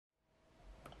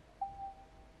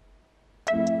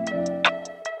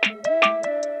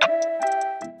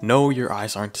No, your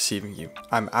eyes aren't deceiving you.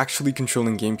 I'm actually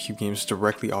controlling GameCube games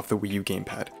directly off the Wii U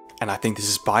Gamepad, and I think this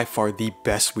is by far the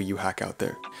best Wii U hack out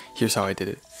there. Here's how I did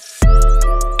it.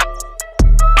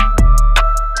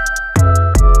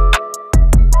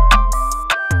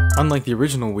 Unlike the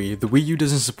original Wii, the Wii U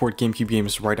doesn't support GameCube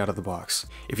games right out of the box.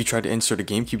 If you try to insert a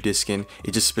GameCube disc in,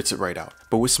 it just spits it right out.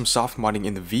 But with some soft modding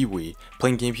in the V-Wii,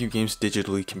 playing GameCube games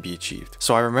digitally can be achieved.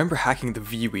 So I remember hacking the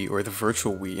V-Wii or the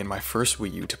virtual Wii in my first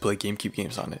Wii U to play GameCube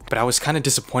games on it. But I was kinda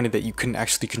disappointed that you couldn't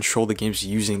actually control the games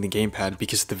using the gamepad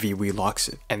because the V-Wii locks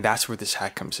it. And that's where this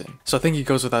hack comes in. So I think it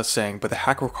goes without saying, but the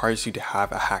hack requires you to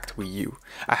have a hacked Wii U.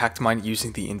 I hacked mine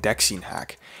using the indexing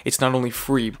hack. It's not only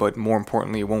free, but more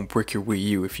importantly, it won't brick your Wii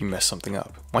U if you mess something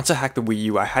up. Once I hacked the Wii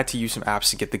U, I had to use some apps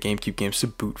to get the GameCube games to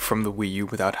boot from the Wii U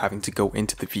without having to go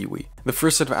into the V-Wii. The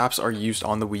first set of apps are used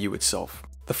on the Wii U itself.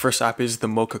 The first app is the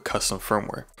Mocha custom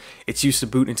firmware. It's used to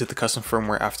boot into the custom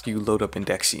firmware after you load up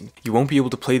indexing. You won't be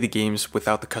able to play the games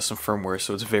without the custom firmware,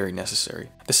 so it's very necessary.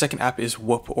 The second app is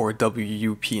WUP or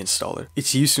WUP installer.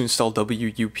 It's used to install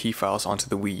WUP files onto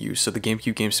the Wii U, so the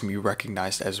GameCube games can be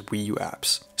recognized as Wii U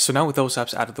apps. So now with those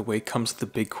apps out of the way comes the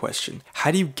big question.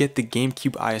 How do you get the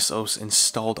GameCube ISOs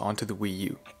installed onto the Wii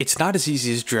U? It's not as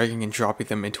easy as dragging and dropping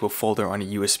them into a folder on a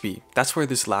USB. That's where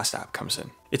this last app comes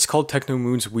in. It's called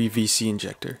Technomoon's Wii VC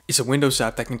Injector. It's a Windows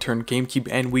app that can turn GameCube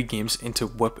and Wii games into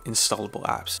WUP installable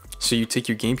apps. So you take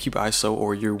your GameCube ISO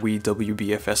or your Wii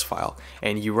WBFS file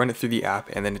and you run it through the app,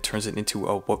 and then it turns it into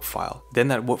a WUP file. Then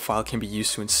that WUP file can be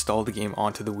used to install the game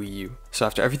onto the Wii U. So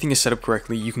after everything is set up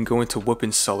correctly, you can go into WUP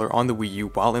installer on the Wii U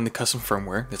while in the custom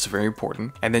firmware, that's very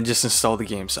important, and then just install the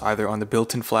games either on the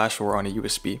built-in flash or on a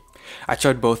USB. I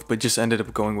tried both, but just ended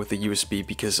up going with the USB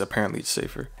because apparently it's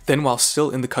safer. Then while still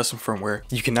in the custom firmware,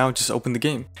 you can now just open the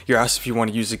game. You're asked if you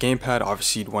want to use the gamepad,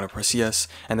 obviously you'd want to press yes,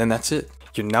 and then that's it.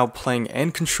 You're now playing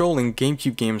and controlling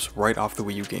GameCube games right off the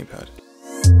Wii U gamepad.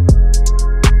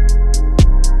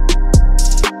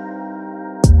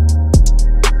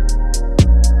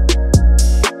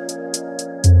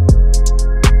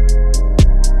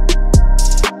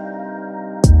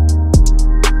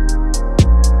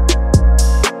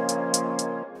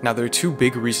 Now there are two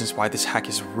big reasons why this hack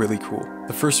is really cool.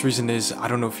 The first reason is, I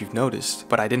don't know if you've noticed,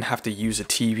 but I didn't have to use a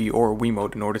TV or a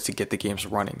Wiimote in order to get the games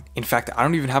running. In fact, I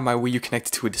don't even have my Wii U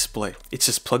connected to a display. It's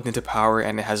just plugged into power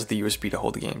and it has the USB to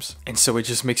hold the games. And so it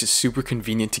just makes it super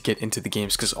convenient to get into the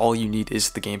games because all you need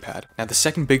is the gamepad. Now the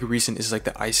second big reason is like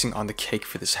the icing on the cake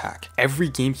for this hack. Every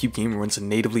GameCube game runs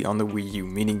natively on the Wii U,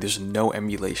 meaning there's no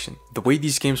emulation. The way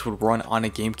these games would run on a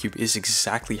GameCube is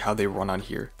exactly how they run on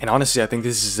here. And honestly, I think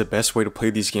this is the best way to play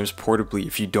these games portably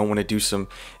if you don't want to do some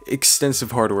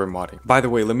extensive hardware modding. By the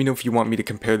way, let me know if you want me to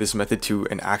compare this method to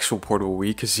an actual portable Wii,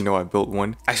 because you know I built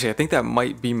one. Actually, I think that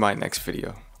might be my next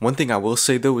video. One thing I will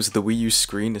say though is the Wii U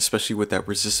screen, especially with that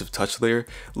resistive touch layer,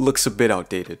 looks a bit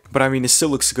outdated. But I mean, it still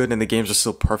looks good and the games are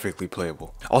still perfectly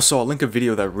playable. Also, I'll link a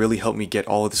video that really helped me get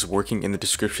all of this working in the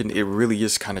description. It really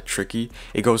is kind of tricky.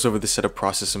 It goes over the setup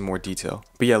process in more detail.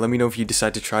 But yeah, let me know if you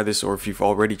decide to try this or if you've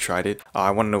already tried it. I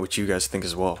want to know what you guys think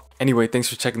as well. Anyway, thanks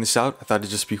for checking this out. I thought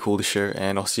it'd just be cool to share,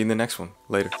 and I'll see you in the next one.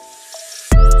 Later.